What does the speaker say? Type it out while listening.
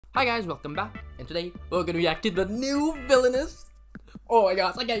Hi guys, welcome back, and today we're gonna react to the new Villainous. Oh my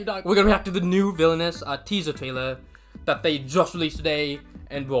gosh, I can't even talk. We're gonna react to the new Villainous teaser trailer that they just released today,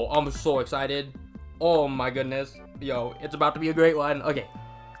 and bro, I'm so excited. Oh my goodness, yo, it's about to be a great one. Okay,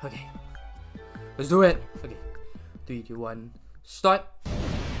 let's do it. Okay, 3, 2, 1, start.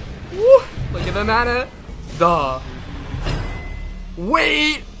 Woo! Look at the manner.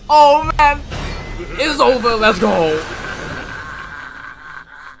 Wait! Oh man! It's over, let's go!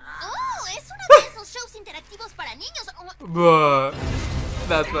 Bruh,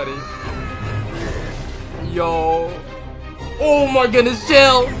 that's funny. Yo. Oh my goodness,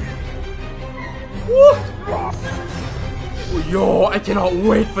 chill. Woo. Yo, I cannot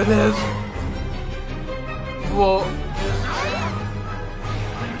wait for this. Whoa.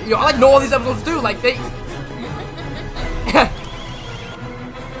 Yo, I like know all these episodes too, like they...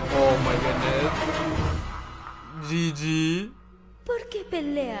 Oh my goodness. GG. ¿Por qué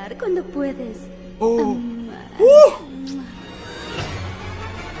pelear cuando puedes? Oh.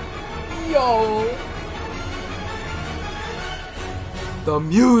 Yo. The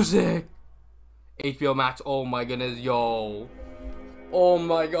music. HBO Max. Oh my goodness. Yo. Oh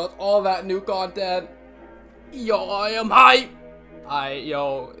my god. All that new content. Yo, I am hype.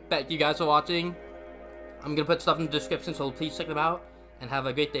 Yo, thank you guys for watching. I'm gonna put stuff in the description, so please check them out and have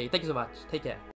a great day. Thank you so much. Take care.